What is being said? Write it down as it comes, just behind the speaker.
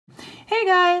Hey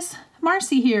guys,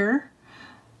 Marcy here.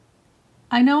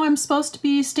 I know I'm supposed to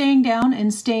be staying down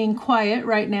and staying quiet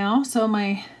right now so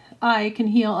my eye can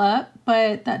heal up,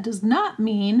 but that does not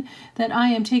mean that I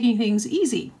am taking things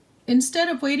easy. Instead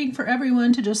of waiting for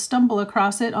everyone to just stumble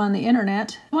across it on the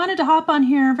internet, I wanted to hop on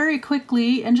here very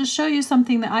quickly and just show you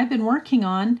something that I've been working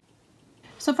on.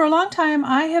 So for a long time,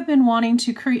 I have been wanting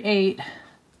to create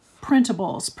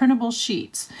printable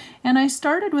sheets. And I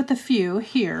started with a few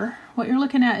here. What you're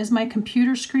looking at is my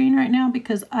computer screen right now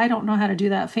because I don't know how to do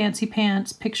that fancy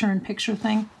pants picture-in-picture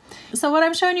thing. So what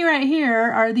I'm showing you right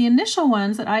here are the initial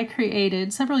ones that I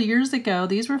created several years ago.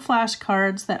 These were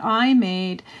flashcards that I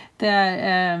made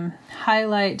that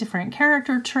highlight different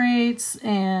character traits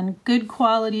and good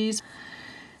qualities.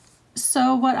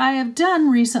 So what I have done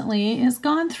recently is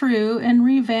gone through and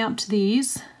revamped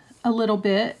these a little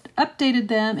bit, updated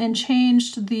them, and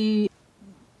changed the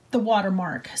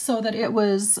watermark so that it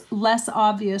was less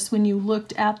obvious when you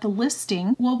looked at the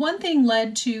listing. Well, one thing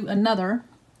led to another,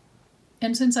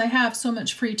 and since I have so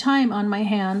much free time on my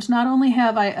hand, not only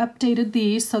have I updated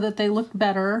these so that they look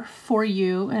better for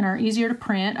you and are easier to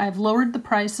print, I've lowered the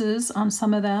prices on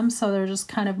some of them so they're just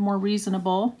kind of more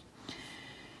reasonable.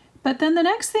 But then the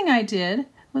next thing I did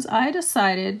was I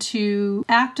decided to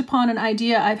act upon an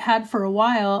idea I've had for a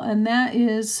while, and that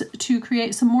is to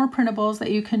create some more printables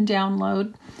that you can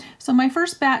download. So my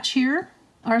first batch here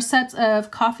are sets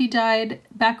of coffee dyed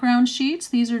background sheets.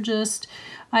 These are just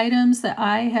items that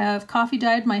I have coffee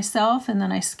dyed myself, and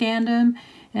then I scanned them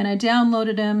and I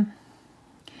downloaded them.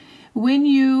 When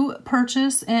you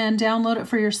purchase and download it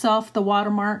for yourself, the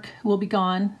watermark will be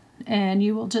gone and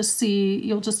you will just see,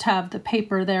 you'll just have the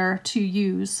paper there to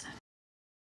use.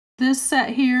 This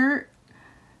set here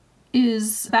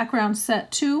is background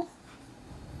set 2.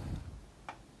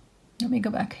 Let me go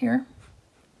back here.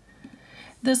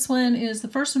 This one is the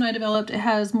first one I developed. It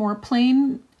has more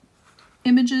plain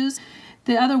images.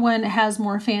 The other one has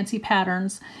more fancy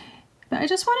patterns. But I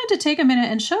just wanted to take a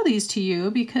minute and show these to you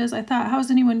because I thought,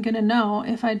 how's anyone going to know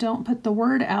if I don't put the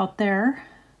word out there?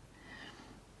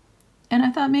 And I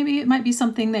thought maybe it might be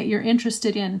something that you're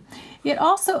interested in. It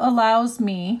also allows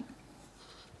me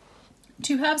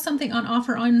to have something on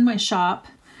offer on my shop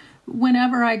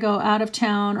whenever I go out of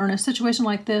town or in a situation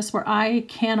like this where I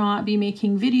cannot be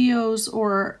making videos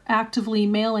or actively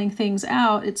mailing things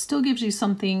out. It still gives you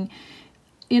something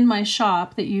in my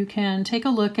shop that you can take a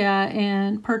look at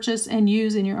and purchase and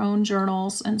use in your own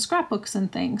journals and scrapbooks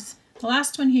and things. The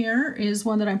last one here is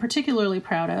one that I'm particularly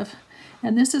proud of.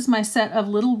 And this is my set of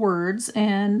little words,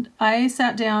 and I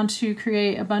sat down to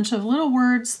create a bunch of little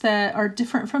words that are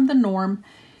different from the norm,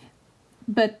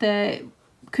 but that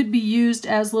could be used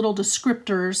as little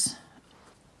descriptors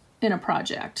in a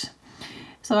project.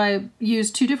 So I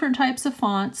used 2 different types of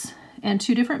fonts and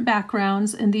 2 different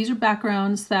backgrounds, and these are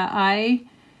backgrounds that I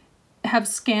have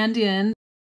scanned in.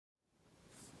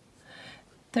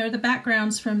 They're the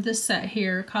backgrounds from this set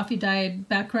here, Coffee Dyed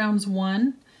Backgrounds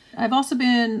 1. I've also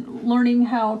been learning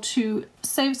how to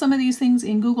save some of these things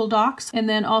in Google Docs, and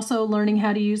then also learning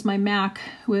how to use my Mac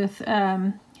with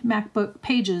MacBook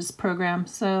Pages program.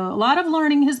 So a lot of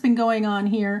learning has been going on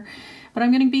here, but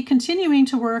I'm going to be continuing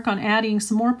to work on adding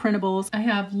some more printables. I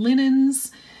have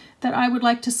linens that I would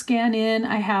like to scan in.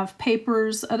 I have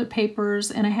papers, other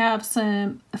papers, and I have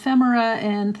some ephemera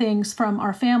and things from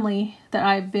our family that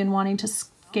I've been wanting to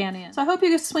scan in. So I hope you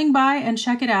can swing by and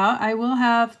check it out. I will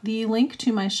have the link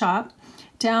to my shop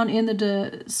down in the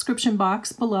description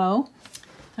box below.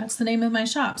 That's the name of my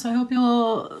shop. So I hope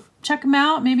you'll check them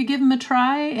out, maybe give them a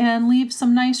try and leave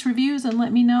some nice reviews and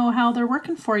let me know how they're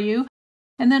working for you.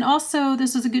 And then also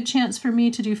this is a good chance for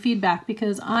me to do feedback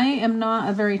because I am not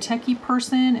a very techie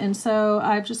person, and so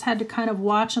I've just had to kind of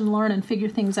watch and learn and figure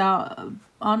things out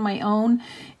on my own.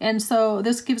 And so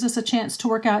this gives us a chance to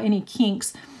work out any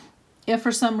kinks. If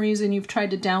for some reason you've tried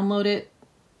to download it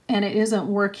and it isn't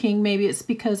working, maybe it's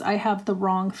because I have the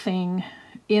wrong thing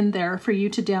in there for you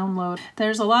to download.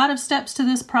 There's a lot of steps to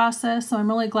this process, so I'm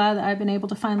really glad that I've been able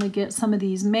to finally get some of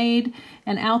these made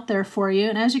and out there for you.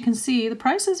 And as you can see, the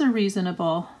prices are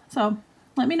reasonable. So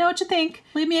let me know what you think.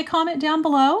 Leave me a comment down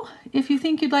below if you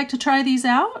think you'd like to try these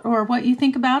out or what you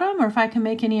think about them or if I can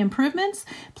make any improvements.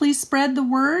 Please spread the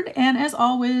word, and as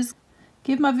always,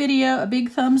 give my video a big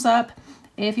thumbs up.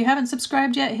 If you haven't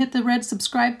subscribed yet, hit the red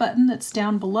subscribe button that's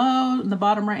down below in the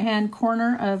bottom right-hand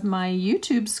corner of my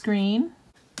YouTube screen.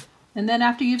 And then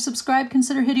after you've subscribed,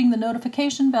 consider hitting the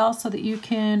notification bell so that you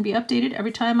can be updated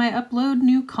every time I upload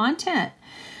new content.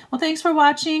 Well, thanks for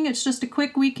watching. It's just a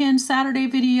quick weekend Saturday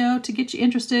video to get you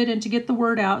interested and to get the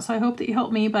word out. So I hope that you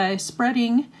help me by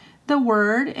spreading the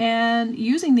word and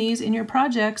using these in your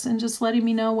projects and just letting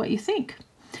me know what you think.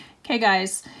 Okay,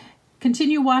 guys,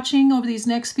 continue watching over these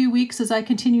next few weeks as I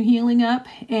continue healing up,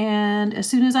 and as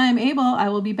soon as I am able, I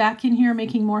will be back in here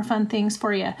making more fun things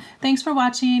for you. Thanks for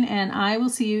watching, and I will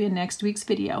see you in next week's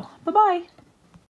video. Bye-bye.